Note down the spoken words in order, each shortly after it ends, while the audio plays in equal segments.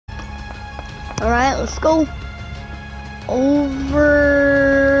Alright, let's go.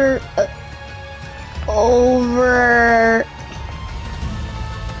 Over. Over.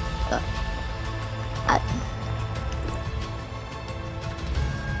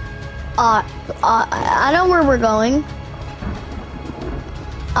 I know where we're going.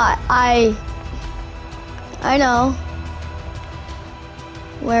 I know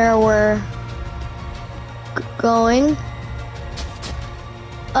where we're going.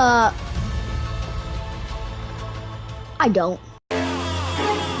 I don't.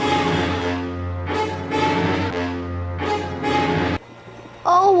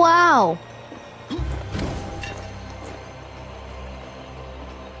 Oh, wow.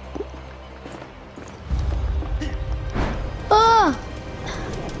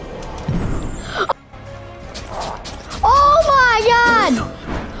 Oh my God!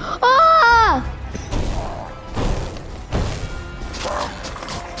 Ah!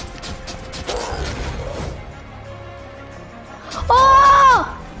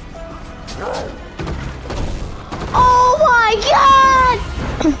 Oh! Oh my God!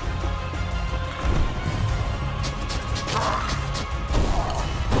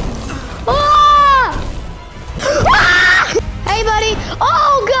 Ah! Ah! Hey, buddy!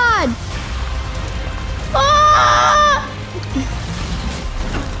 Oh God! Ah! Ah!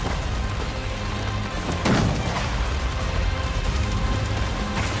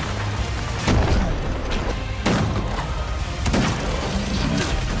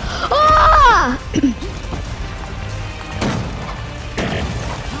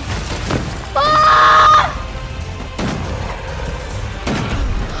 Ah!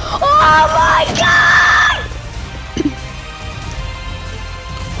 Oh my God!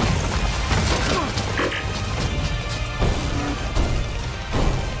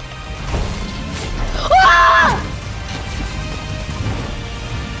 Ah!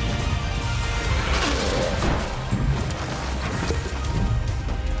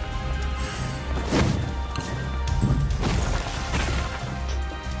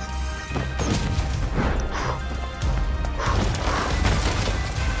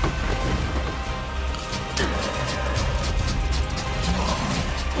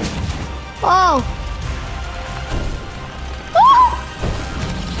 Oh! Oh!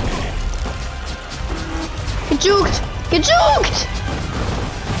 Get juked! Get juked!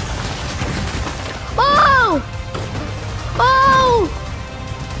 Oh! Oh!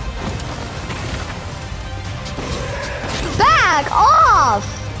 Back off!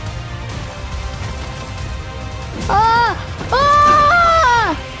 Ah!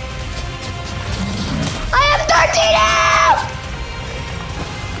 Ah! I have 13 health!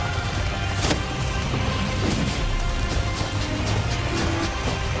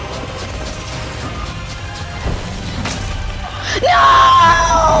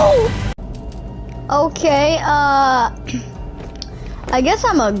 No! Okay, I guess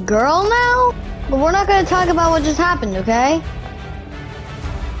I'm a girl now, but we're not gonna talk about what just happened, okay?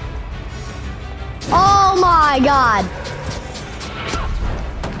 Oh my God!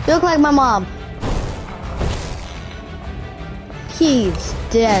 You look like my mom. He's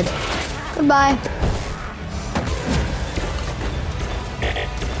dead. Goodbye.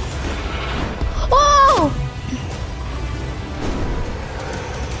 Oh!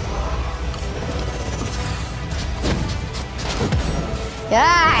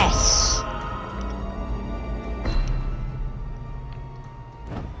 Yes!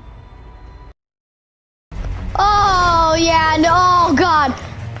 Oh, yeah, no, oh, God.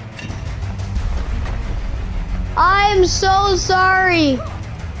 I'm so sorry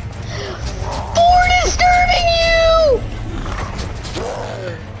for disturbing you!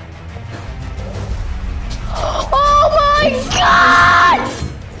 Oh, my God!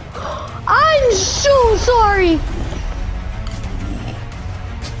 I'm so sorry.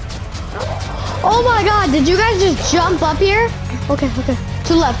 Oh my God, did you guys just jump up here? Okay, okay.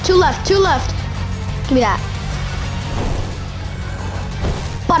 Two left, two left, two left. Give me that.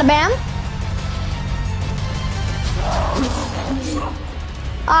 Bada bam.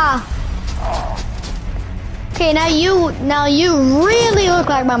 Ah. Okay, now you really look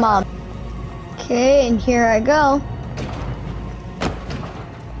like my mom. Okay, and here I go.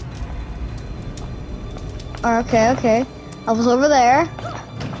 Okay, okay. I was over there.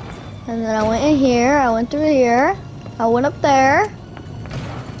 And then I went in here, I went through here, I went up there,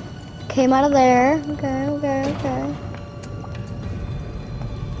 came out of there, okay, okay, okay.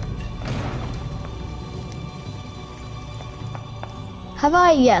 Have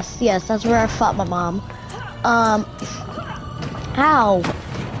I? Yes, yes, that's where I fought my mom. Ow.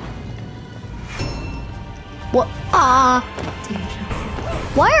 What? Ah.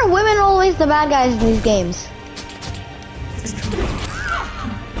 Why are women always the bad guys in these games?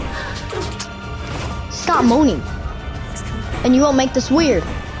 Stop moaning. And you won't make this weird.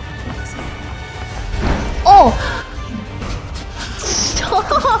 Oh!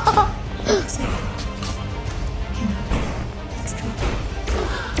 Stop!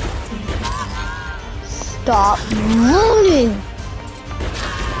 Stop moaning!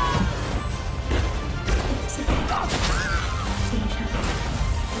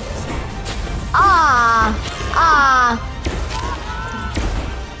 Ah! Ah!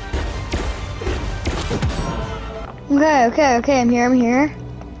 Okay, I'm here.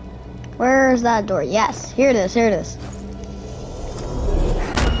 Where's that door? Yes, here it is.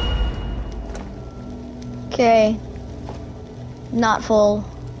 Okay. Not full.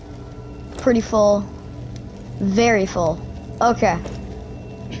 Pretty full. Very full. Okay.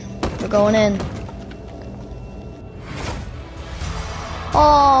 We're going in.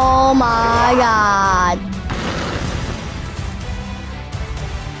 Oh my god.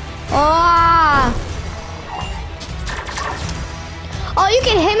 Ah! Oh, you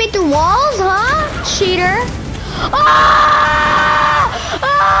can hit me through walls, huh? Cheater. Ah!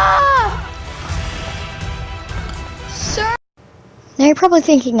 Ah! Sir. Now you're probably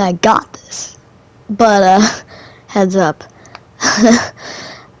thinking I got this. But, heads up.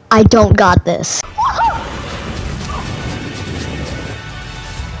 I don't got this.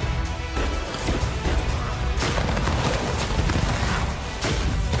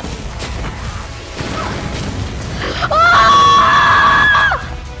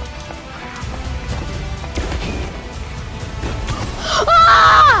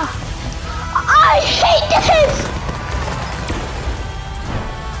 I hate this!